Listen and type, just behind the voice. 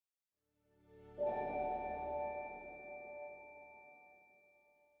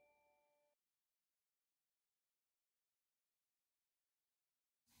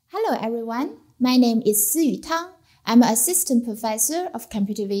Hello everyone, my name is Siyu Tang. I'm an assistant professor of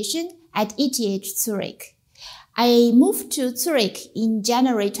computer vision at ETH Zurich. I moved to Zurich in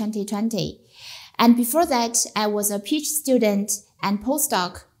January 2020, and before that I was a PhD student and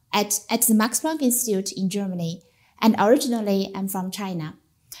postdoc at the Max Planck Institute in Germany, and originally I'm from China.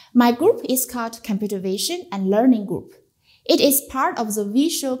 My group is called Computer Vision and Learning Group. It is part of the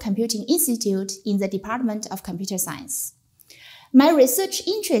Visual Computing Institute in the Department of Computer Science. My research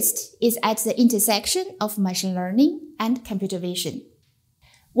interest is at the intersection of machine learning and computer vision.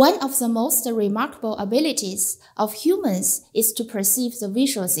 One of the most remarkable abilities of humans is to perceive the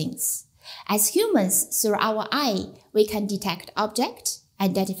visual things. As humans, through our eye, we can detect objects,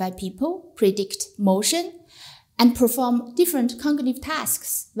 identify people, predict motion, and perform different cognitive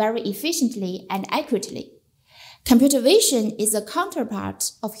tasks very efficiently and accurately. Computer vision is a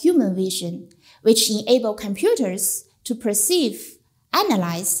counterpart of human vision, which enables computers to perceive,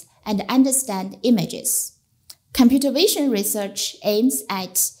 analyze, and understand images. Computer vision research aims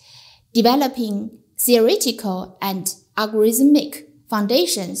at developing theoretical and algorithmic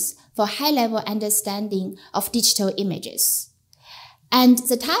foundations for high-level understanding of digital images. And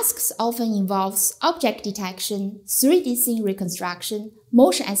the tasks often involve object detection, 3D scene reconstruction,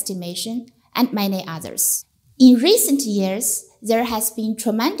 motion estimation, and many others. In recent years, there has been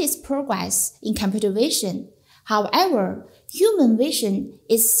tremendous progress in computer vision. However, human vision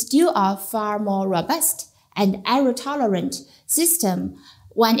is still a far more robust and error-tolerant system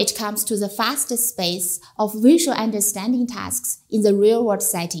when it comes to the fast space of visual understanding tasks in the real-world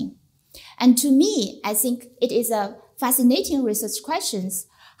setting. And to me, I think it is a fascinating research question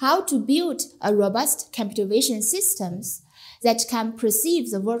how to build a robust computer vision systems that can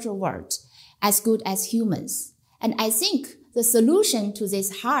perceive the virtual world as good as humans. And I think the solution to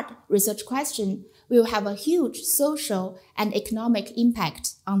this hard research question will have a huge social and economic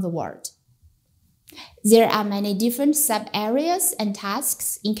impact on the world. There are many different sub-areas and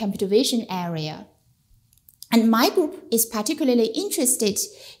tasks in computer vision area. And my group is particularly interested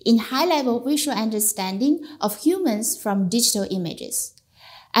in high-level visual understanding of humans from digital images.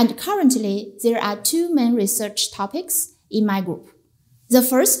 And currently, there are two main research topics in my group. The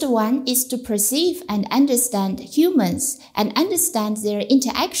first one is to perceive and understand humans and understand their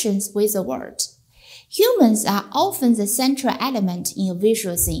interactions with the world. Humans are often the central element in a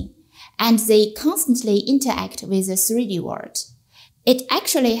visual scene, and they constantly interact with the 3D world. It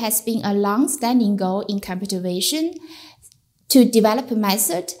actually has been a long-standing goal in computer vision to develop a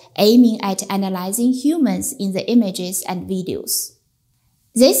method aiming at analyzing humans in the images and videos.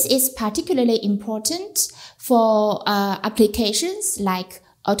 This is particularly important for applications like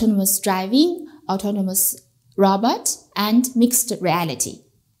autonomous driving, autonomous robot, and mixed reality.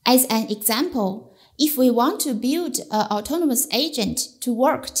 As an example, if we want to build an autonomous agent to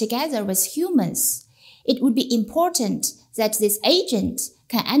work together with humans, it would be important that this agent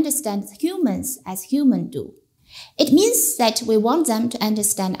can understand humans as humans do. It means that we want them to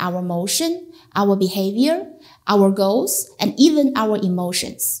understand our motion, our behavior, our goals, and even our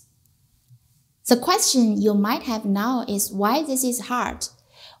emotions. The question you might have now is why this is hard.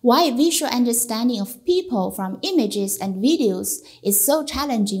 Why visual understanding of people from images and videos is so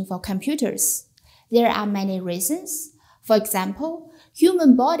challenging for computers. There are many reasons. For example,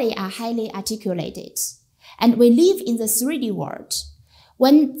 human bodies are highly articulated, and we live in the 3D world.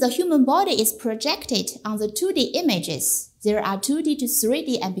 When the human body is projected on the 2D images, there are 2D to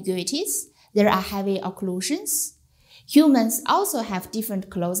 3D ambiguities, there are heavy occlusions. Humans also have different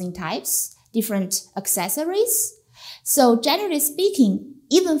clothing types, different accessories. So generally speaking,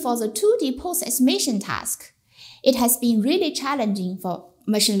 even for the 2D post-estimation task, it has been really challenging for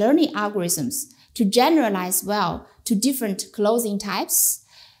machine learning algorithms to generalize well to different clothing types,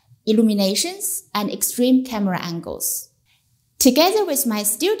 illuminations, and extreme camera angles. Together with my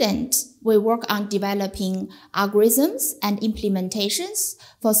student, we work on developing algorithms and implementations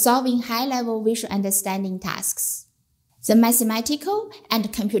for solving high-level visual understanding tasks. The mathematical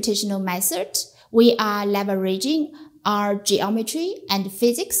and computational method we are leveraging are geometry and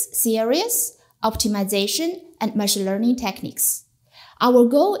physics theories, optimization, and machine learning techniques. Our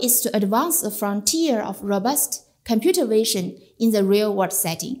goal is to advance the frontier of robust computer vision in the real-world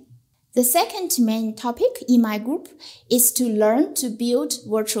setting. The second main topic in my group is to learn to build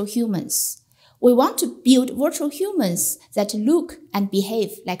virtual humans. We want to build virtual humans that look and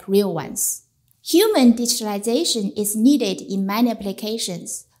behave like real ones. Human digitalization is needed in many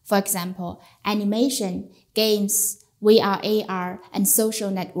applications, for example, animation, games, VR, AR, and social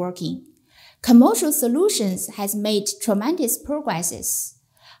networking. Commercial solutions has made tremendous progresses.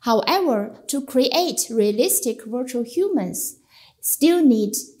 However, to create realistic virtual humans still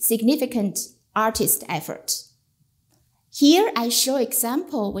need significant artist effort. Here I show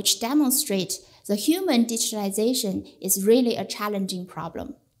example which demonstrate the human digitalization is really a challenging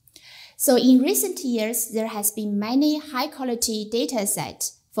problem. So in recent years, there has been many high-quality data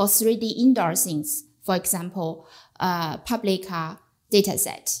sets for 3D indoor things, for example, Publica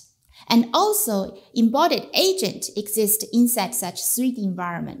dataset. And also, embodied agent exist inside such 3D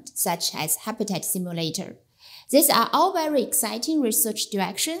environment, such as habitat simulator. These are all very exciting research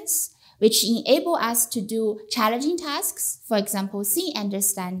directions, which enable us to do challenging tasks, for example, scene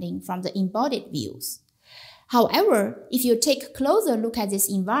understanding from the embodied views. However, if you take a closer look at this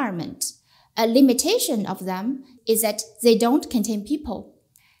environment, a limitation of them is that they don't contain people.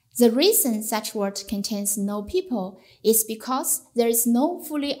 The reason such world contains no people is because there is no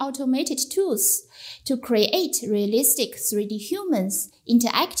fully automated tools to create realistic 3D humans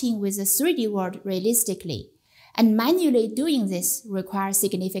interacting with the 3D world realistically. And manually doing this requires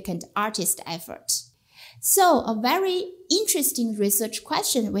significant artist effort. So a very interesting research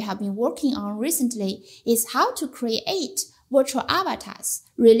question we have been working on recently is how to create virtual avatars,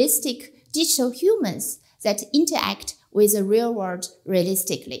 realistic digital humans that interact with the real world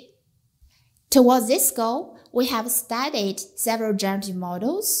realistically. Towards this goal, we have studied several generative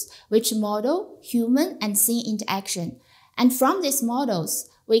models which model human and scene interaction. And from these models,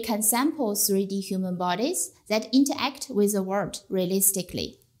 we can sample 3D human bodies that interact with the world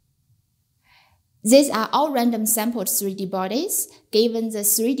realistically. These are all random sampled 3D bodies given the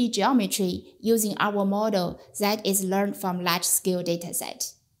 3D geometry using our model that is learned from large-scale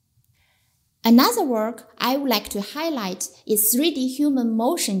dataset. Another work I would like to highlight is 3D human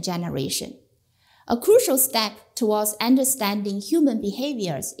motion generation. A crucial step towards understanding human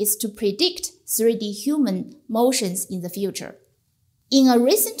behaviors is to predict 3D human motions in the future. In a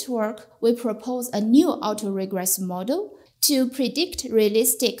recent work, we propose a new autoregressive model to predict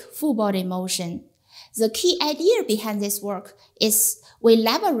realistic full-body motion. The key idea behind this work is we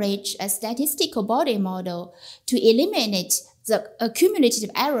leverage a statistical body model to eliminate the accumulative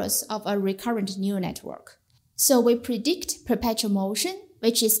errors of a recurrent neural network. So we predict perpetual motion,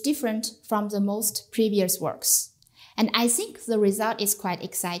 which is different from the most previous works. And I think the result is quite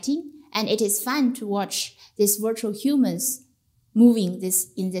exciting, and it is fun to watch these virtual humans moving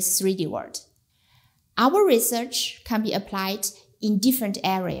in this 3D world. Our research can be applied in different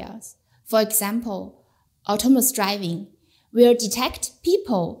areas. For example, autonomous driving will detect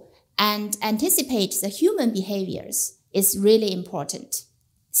people and anticipate the human behaviors is really important.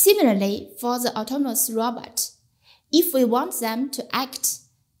 Similarly, for the autonomous robot, if we want them to act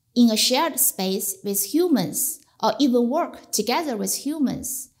in a shared space with humans or even work together with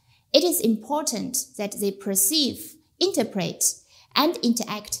humans, it is important that they perceive, interpret, and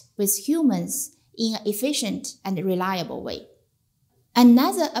interact with humans in an efficient and reliable way.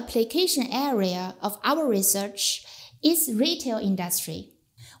 Another application area of our research is retail industry.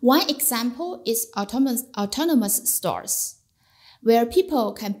 One example is autonomous stores, where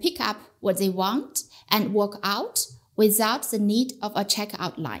people can pick up what they want and walk out without the need of a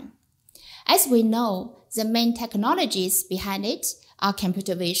checkout line. As we know, the main technologies behind it are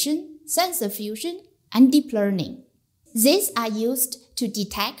computer vision, sensor fusion, and deep learning. These are used to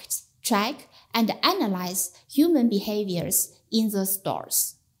detect, track, and analyze human behaviors in the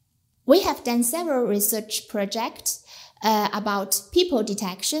stores. We have done several research projects about people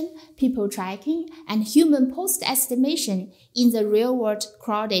detection, people tracking, and human post estimation in the real-world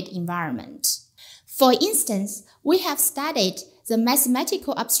crowded environment. For instance, we have studied the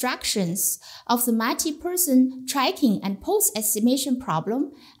mathematical abstractions of the multi-person tracking and post estimation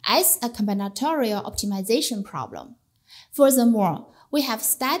problem as a combinatorial optimization problem. Furthermore, we have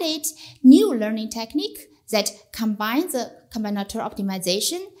studied new learning technique that combine the combinatorial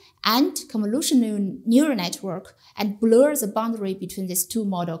optimization and convolutional neural network and blur the boundary between these two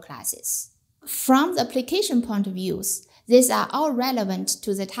model classes. From the application point of view, these are all relevant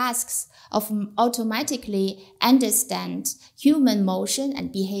to the tasks of automatically understand human motion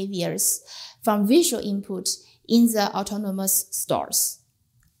and behaviors from visual input in the autonomous stores.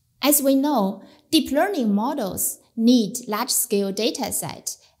 As we know, deep learning models need large-scale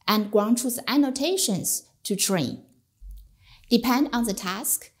dataset and ground truth annotations to train. Depend on the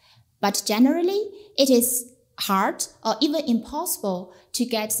task, but generally it is hard or even impossible to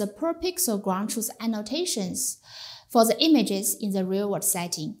get the per pixel ground truth annotations for the images in the real-world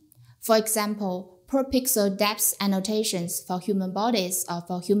setting. For example, per pixel depth annotations for human bodies or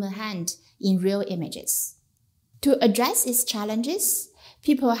for human hand in real images. To address these challenges,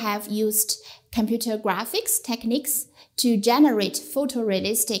 people have used computer graphics techniques to generate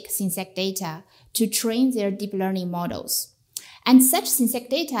photorealistic synthetic data to train their deep learning models. And such synthetic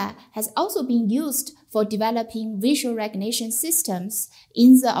data has also been used for developing visual recognition systems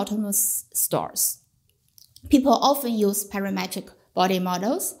in the autonomous stores. People often use parametric body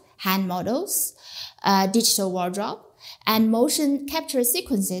models, hand models, digital wardrobe, and motion capture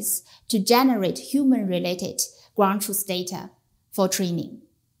sequences to generate human-related ground truth data for training.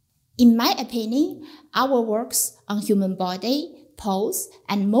 In my opinion, our works on human body, pose,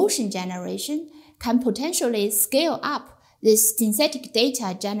 and motion generation can potentially scale up this synthetic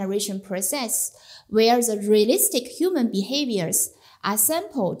data generation process where the realistic human behaviors are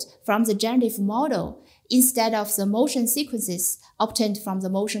sampled from the generative model instead of the motion sequences obtained from the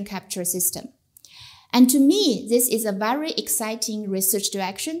motion capture system. And to me, this is a very exciting research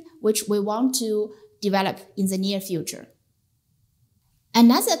direction which we want to develop in the near future.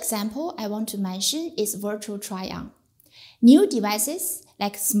 Another example I want to mention is virtual try-on. New devices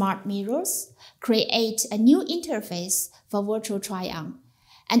like smart mirrors create a new interface for virtual try-on.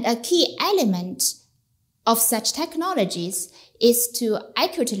 And a key element of such technologies is to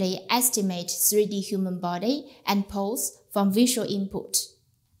accurately estimate 3D human body and pose from visual input.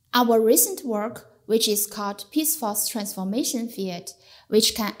 Our recent work, which is called Peace-Force Transformation Field,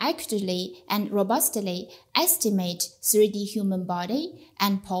 which can accurately and robustly estimate 3D human body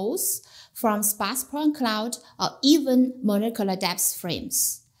and pose from sparse point cloud or even molecular depth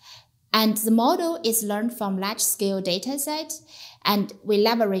frames. And the model is learned from large-scale datasets, and we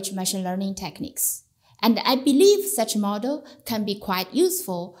leverage machine learning techniques. And I believe such model can be quite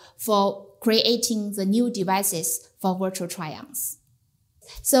useful for creating the new devices for virtual try-ons.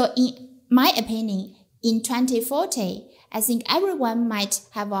 So in my opinion, in 2040, I think everyone might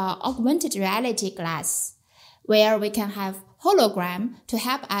have an augmented reality glass where we can have hologram to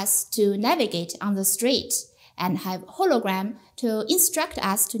help us to navigate on the street and have hologram to instruct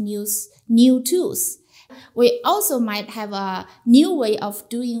us to use new tools. We also might have a new way of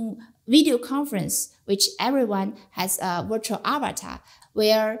doing video conference, which everyone has a virtual avatar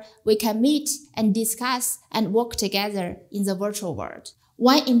where we can meet and discuss and work together in the virtual world.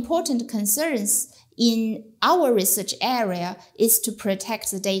 One important concern in our research area is to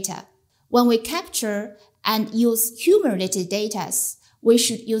protect the data. When we capture and use human-related data, we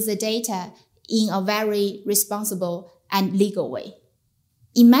should use the data in a very responsible and legal way.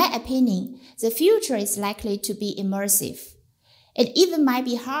 In my opinion, the future is likely to be immersive. It even might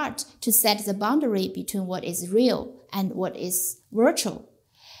be hard to set the boundary between what is real and what is virtual.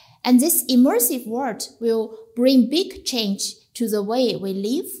 And this immersive world will bring big change to the way we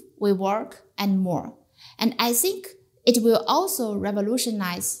live, we work, and more. And I think it will also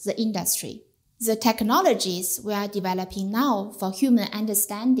revolutionize the industry. The technologies we are developing now for human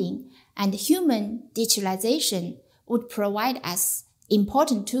understanding and human digitalization would provide us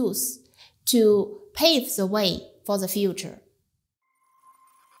important tools to pave the way for the future.